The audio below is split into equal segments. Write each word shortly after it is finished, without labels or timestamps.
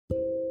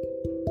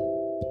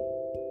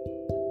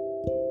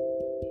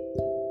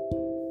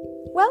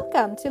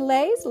Welcome to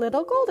Lay's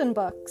Little Golden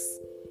Books.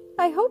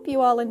 I hope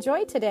you all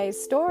enjoyed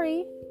today's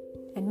story,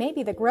 and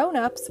maybe the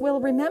grown-ups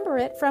will remember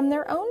it from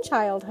their own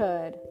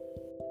childhood.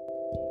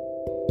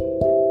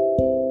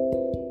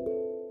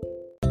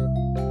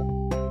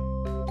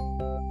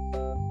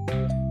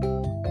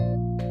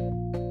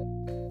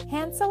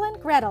 Hansel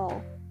and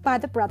Gretel by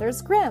the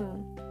Brothers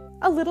Grimm,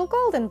 a little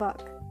golden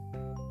book.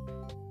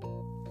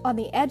 On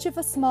the edge of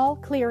a small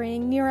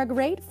clearing near a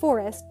great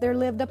forest, there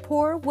lived a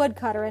poor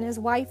woodcutter and his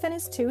wife and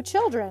his two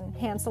children,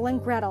 Hansel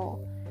and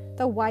Gretel.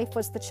 The wife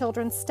was the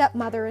children's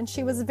stepmother, and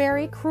she was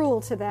very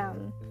cruel to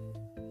them.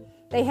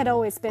 They had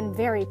always been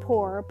very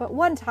poor, but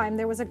one time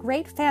there was a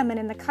great famine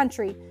in the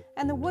country,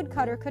 and the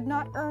woodcutter could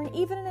not earn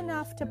even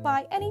enough to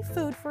buy any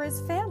food for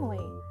his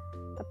family.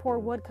 The poor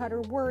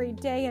woodcutter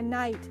worried day and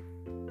night.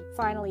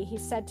 Finally, he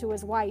said to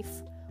his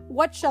wife,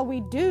 "What shall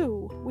we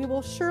do? We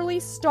will surely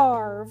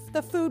starve.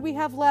 The food we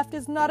have left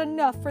is not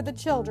enough for the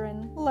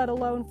children, let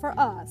alone for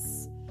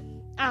us."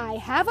 "I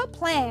have a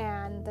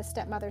plan," the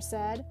stepmother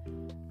said.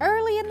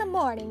 "Early in the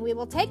morning we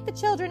will take the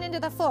children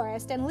into the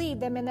forest and leave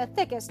them in the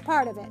thickest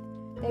part of it.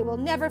 They will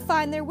never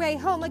find their way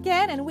home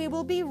again, and we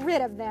will be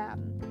rid of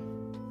them."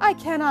 "I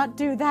cannot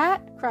do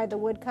that," cried the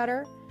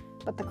woodcutter,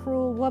 but the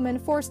cruel woman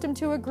forced him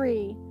to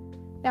agree.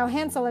 Now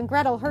Hansel and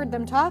Gretel heard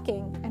them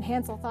talking, and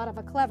Hansel thought of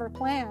a clever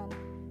plan.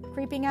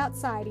 Creeping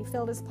outside, he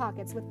filled his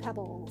pockets with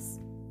pebbles.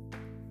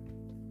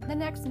 The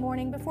next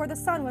morning, before the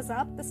sun was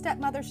up, the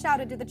stepmother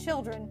shouted to the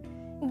children,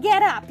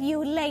 "Get up,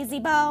 you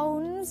lazy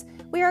bones!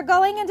 We are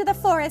going into the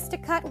forest to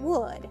cut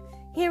wood.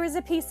 Here is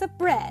a piece of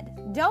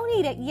bread. Don't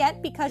eat it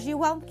yet because you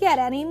won't get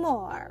any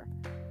more."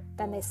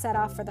 Then they set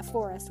off for the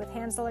forest, with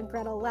Hansel and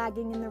Gretel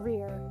lagging in the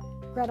rear.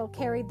 Gretel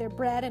carried their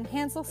bread, and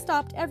Hansel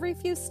stopped every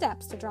few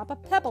steps to drop a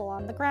pebble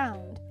on the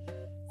ground.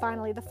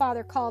 Finally, the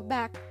father called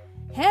back,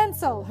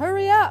 "Hansel,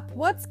 hurry up!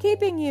 What's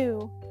keeping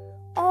you?"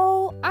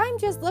 "Oh, I'm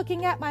just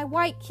looking at my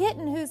white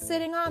kitten who's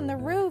sitting on the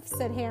roof,"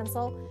 said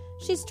Hansel.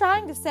 "She's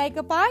trying to say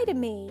goodbye to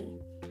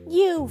me."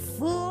 "You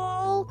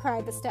fool!"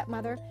 cried the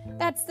stepmother.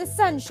 "That's the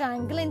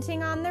sunshine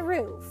glinting on the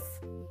roof."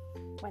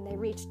 When they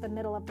reached the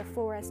middle of the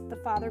forest, the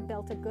father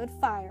built a good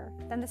fire.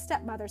 Then the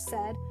stepmother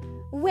said,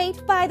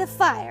 "Wait by the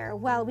fire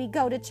while we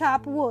go to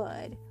chop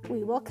wood.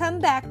 We will come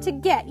back to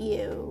get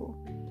you."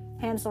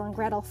 Hansel and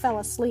Gretel fell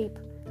asleep.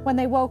 When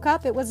they woke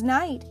up, it was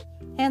night.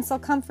 Hansel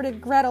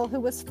comforted Gretel, who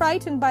was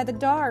frightened by the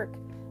dark.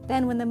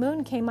 Then when the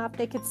moon came up,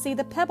 they could see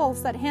the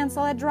pebbles that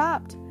Hansel had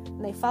dropped,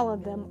 and they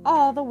followed them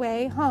all the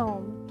way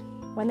home.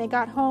 When they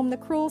got home, the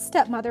cruel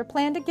stepmother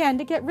planned again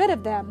to get rid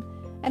of them,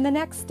 and the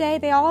next day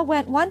they all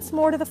went once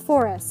more to the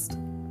forest.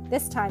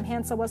 This time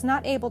Hansel was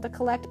not able to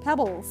collect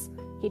pebbles.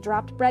 He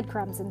dropped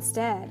breadcrumbs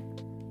instead.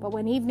 But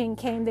when evening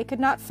came, they could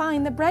not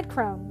find the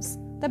breadcrumbs.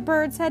 The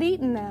birds had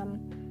eaten them.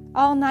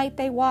 All night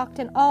they walked,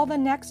 and all the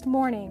next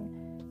morning.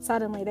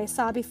 Suddenly they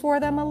saw before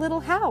them a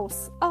little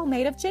house, all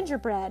made of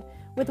gingerbread,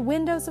 with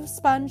windows of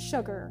spun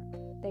sugar.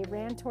 They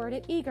ran toward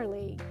it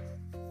eagerly.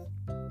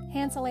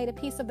 Hansel ate a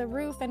piece of the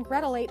roof, and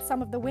Gretel ate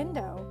some of the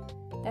window.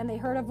 Then they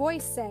heard a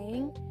voice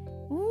saying,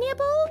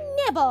 "Nibble,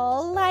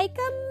 nibble like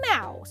a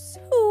mouse.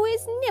 Who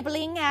is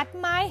nibbling at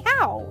my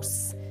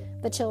house?"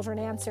 The children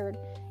answered,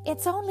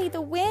 "It's only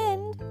the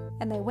wind,"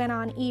 and they went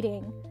on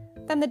eating.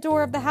 Then the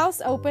door of the house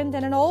opened,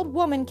 and an old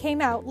woman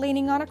came out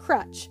leaning on a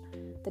crutch.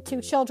 The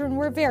two children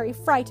were very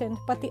frightened,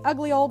 but the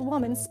ugly old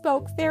woman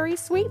spoke very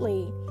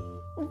sweetly.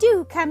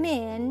 "Do come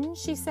in,"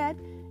 she said.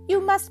 "You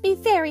must be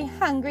very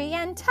hungry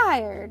and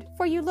tired,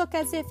 for you look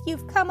as if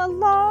you've come a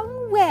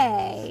long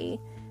way."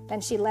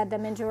 Then she led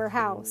them into her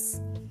house.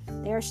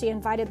 There she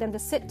invited them to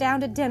sit down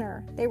to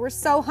dinner. They were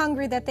so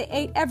hungry that they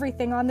ate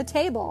everything on the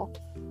table.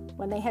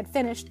 When they had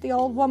finished, the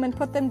old woman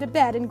put them to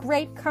bed in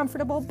great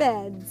comfortable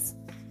beds.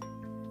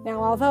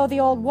 Now, although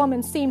the old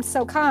woman seemed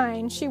so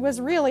kind, she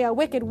was really a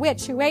wicked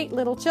witch who ate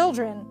little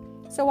children.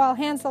 So while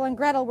Hansel and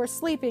Gretel were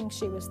sleeping,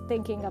 she was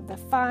thinking of the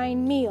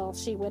fine meal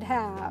she would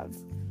have.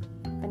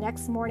 The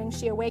next morning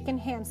she awakened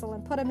Hansel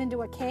and put him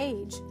into a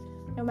cage.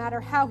 No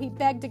matter how he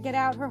begged to get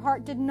out, her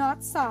heart did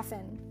not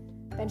soften.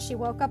 Then she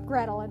woke up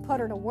Gretel and put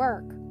her to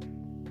work.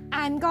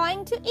 "I'm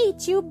going to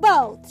eat you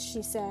both,"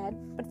 she said,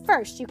 "but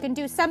first you can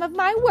do some of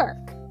my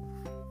work."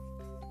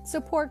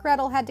 So poor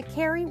Gretel had to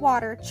carry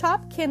water,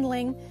 chop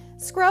kindling,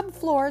 scrub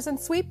floors, and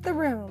sweep the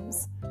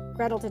rooms.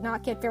 Gretel did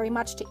not get very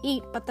much to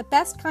eat, but the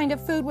best kind of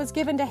food was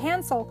given to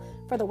Hansel,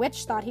 for the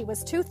witch thought he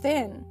was too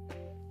thin.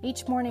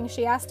 Each morning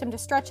she asked him to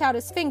stretch out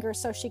his fingers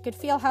so she could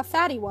feel how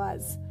fat he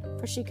was,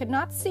 for she could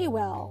not see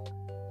well.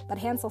 But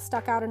Hansel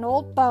stuck out an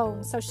old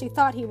bone, so she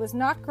thought he was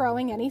not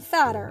growing any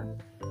fatter.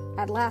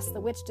 At last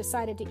the witch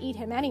decided to eat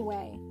him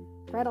anyway.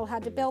 Gretel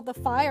had to build the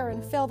fire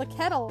and fill the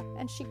kettle,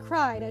 and she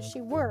cried as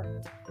she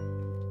worked.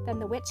 Then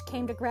the witch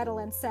came to Gretel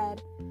and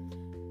said,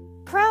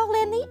 "Crawl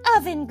in the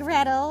oven,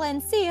 Gretel,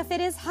 and see if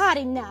it is hot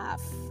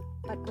enough."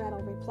 But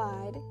Gretel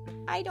replied,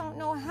 "I don't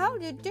know how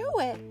to do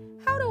it.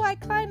 How do I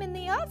climb in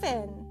the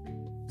oven?"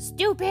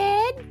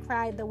 "Stupid!"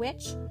 cried the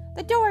witch.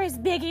 "The door is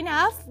big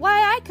enough.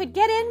 Why, I could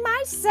get in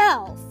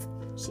myself."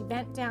 She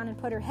bent down and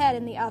put her head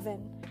in the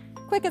oven.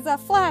 Quick as a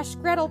flash,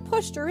 Gretel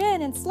pushed her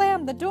in and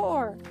slammed the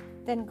door.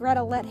 Then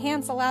Gretel let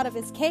Hansel out of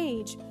his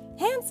cage.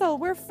 "Hansel,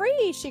 we're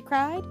free!" she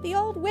cried. "The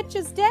old witch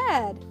is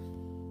dead!"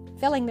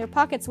 Filling their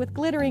pockets with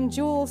glittering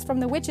jewels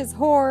from the witch's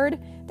hoard,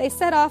 they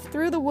set off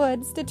through the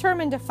woods,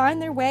 determined to find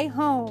their way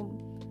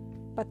home.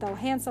 But though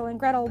Hansel and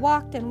Gretel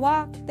walked and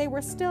walked, they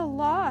were still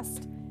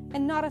lost,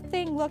 and not a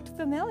thing looked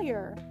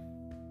familiar.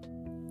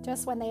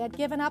 Just when they had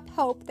given up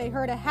hope, they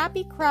heard a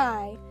happy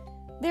cry.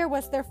 There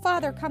was their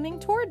father coming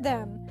toward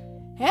them.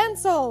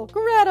 "Hansel!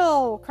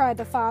 Gretel!" cried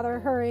the father,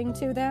 hurrying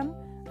to them.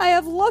 "I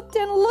have looked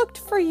and looked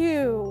for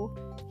you!"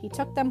 He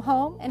took them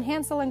home, and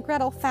Hansel and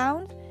Gretel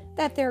found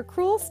that their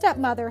cruel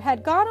stepmother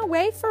had gone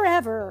away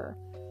forever.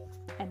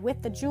 And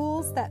with the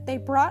jewels that they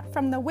brought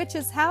from the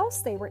witch's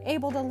house, they were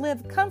able to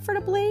live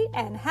comfortably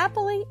and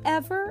happily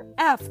ever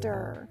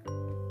after.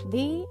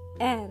 The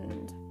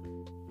end.